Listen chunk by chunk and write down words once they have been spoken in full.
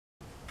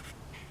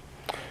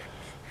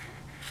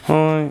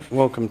Hi,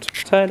 welcome to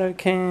Potato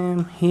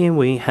Cam. Here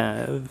we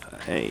have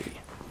a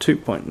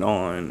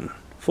 2.9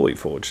 fully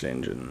forged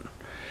engine.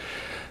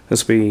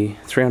 This will be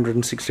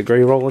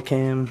 360-degree roller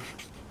cam,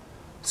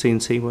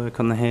 CNC work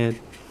on the head.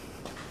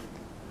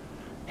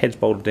 Head's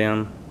bolted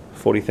down,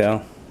 40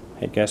 thou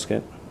head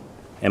gasket,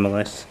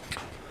 MLS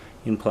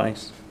in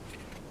place.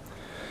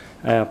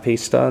 ARP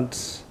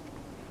studs,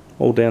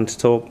 all down to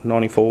torque,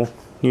 94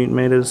 Newton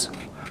meters.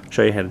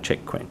 Show you how to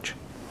check quench.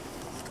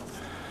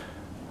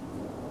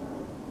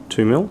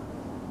 2mm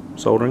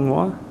soldering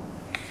wire.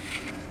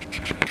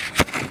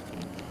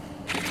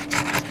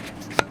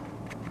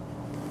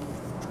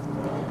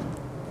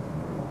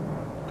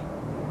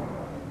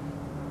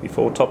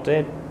 Before top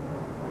dead,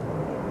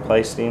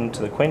 placed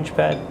into the quench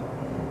pad,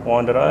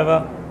 wind it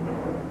over.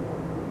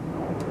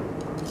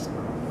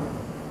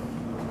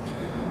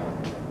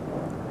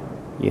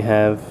 You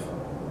have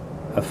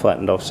a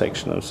flattened off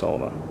section of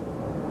solder.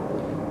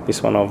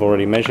 This one I've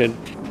already measured,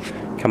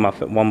 come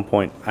up at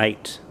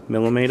 1.8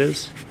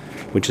 millimeters,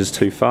 which is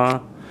too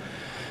far.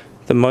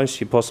 The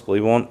most you possibly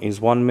want is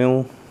 1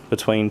 mil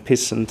between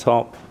piston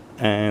top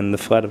and the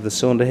flat of the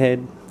cylinder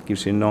head.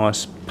 Gives you a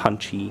nice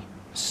punchy,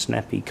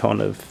 snappy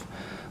kind of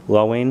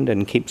low end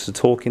and keeps the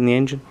torque in the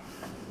engine.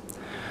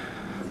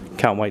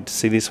 Can't wait to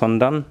see this one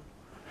done.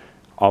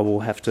 I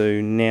will have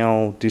to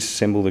now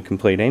disassemble the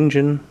complete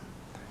engine,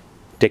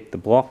 deck the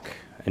block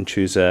and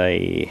choose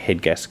a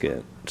head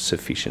gasket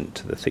sufficient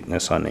to the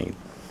thickness I need.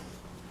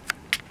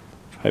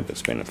 Hope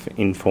it's been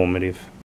informative.